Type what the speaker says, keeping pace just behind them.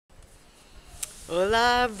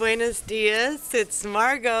Hola, buenos dias. It's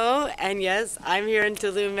Margo, and yes, I'm here in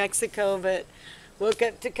Tulum, Mexico, but woke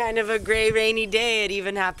up to kind of a gray, rainy day. It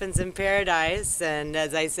even happens in paradise, and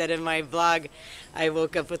as I said in my vlog, I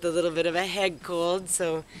woke up with a little bit of a head cold,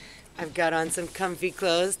 so I've got on some comfy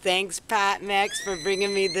clothes. Thanks, Pat Mex, for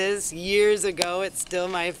bringing me this years ago. It's still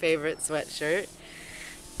my favorite sweatshirt.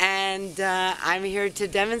 And I'm here to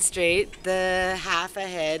demonstrate the half a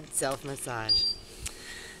head self-massage.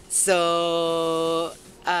 So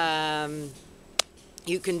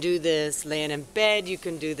you can do this laying in bed, you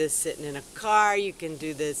can do this sitting in a car, you can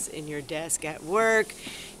do this in your desk at work,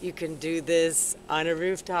 you can do this on a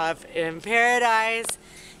rooftop in paradise,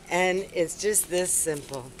 and it's just this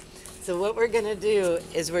simple. So what we're going to do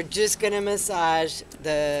is we're just going to massage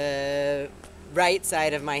the right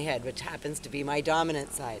side of my head, which happens to be my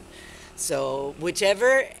dominant side. So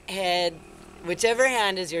whichever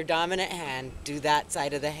hand is your dominant hand, do that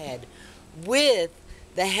side of the head with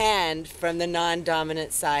the hand from the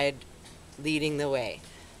non-dominant side leading the way.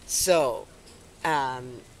 So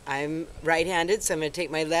I'm right-handed, so I'm going to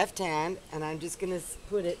take my left hand and I'm just going to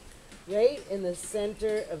put it right in the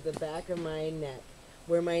center of the back of my neck,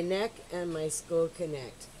 where my neck and my skull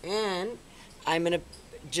connect. And I'm going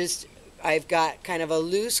to I've got kind of a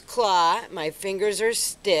loose claw, my fingers are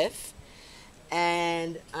stiff,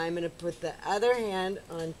 and I'm going to put the other hand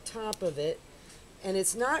on top of it, and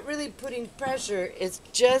it's not really putting pressure, it's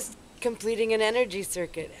just completing an energy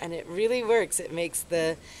circuit, and it really works. It makes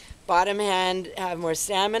the bottom hand have more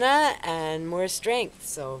stamina and more strength.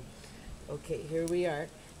 So, okay, here we are.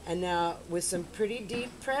 And now with some pretty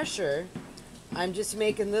deep pressure, I'm just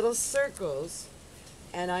making little circles,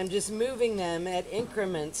 and I'm just moving them at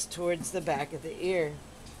increments towards the back of the ear.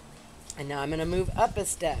 And now I'm going to move up a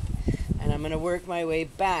step, and I'm going to work my way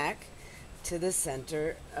back to the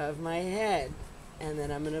center of my head. And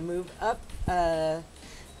then I'm going to move up a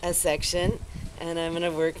section, and I'm going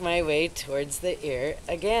to work my way towards the ear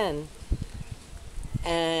again.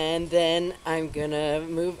 And then I'm going to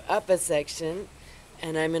move up a section,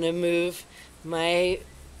 and I'm going to move my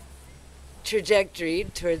trajectory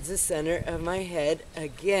towards the center of my head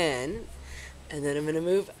again. And then I'm going to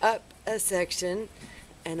move up a section,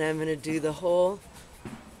 and I'm going to do the whole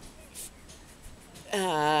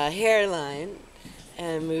hairline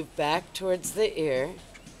and move back towards the ear.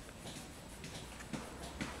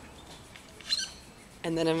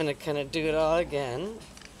 And then I'm going to kind of do it all again.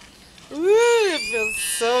 Woo, it feels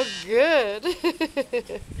so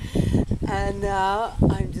good. And now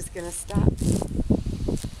I'm just going to stop.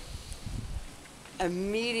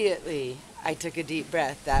 Immediately, I took a deep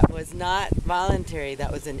breath. That was not voluntary.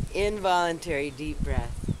 That was an involuntary deep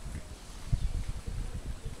breath.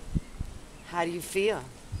 How do you feel?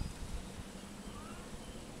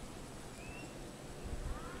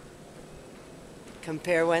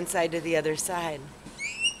 Compare one side to the other side.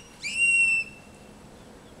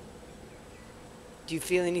 Do you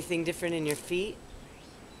feel anything different in your feet?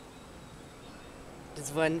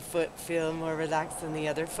 Does one foot feel more relaxed than the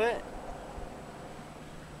other foot?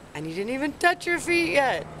 And you didn't even touch your feet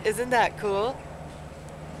yet. Isn't that cool?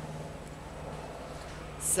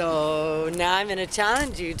 So now I'm going to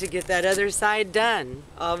challenge you to get that other side done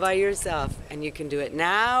all by yourself. And you can do it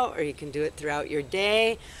now, or you can do it throughout your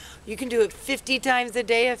day. You can do it 50 times a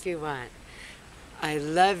day if you want. I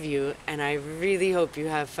love you, and I really hope you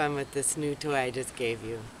have fun with this new toy I just gave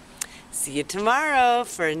you. See you tomorrow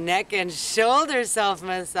for neck and shoulder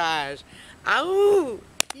self-massage. Ow!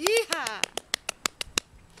 Yeehaw!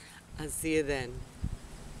 I'll see you then.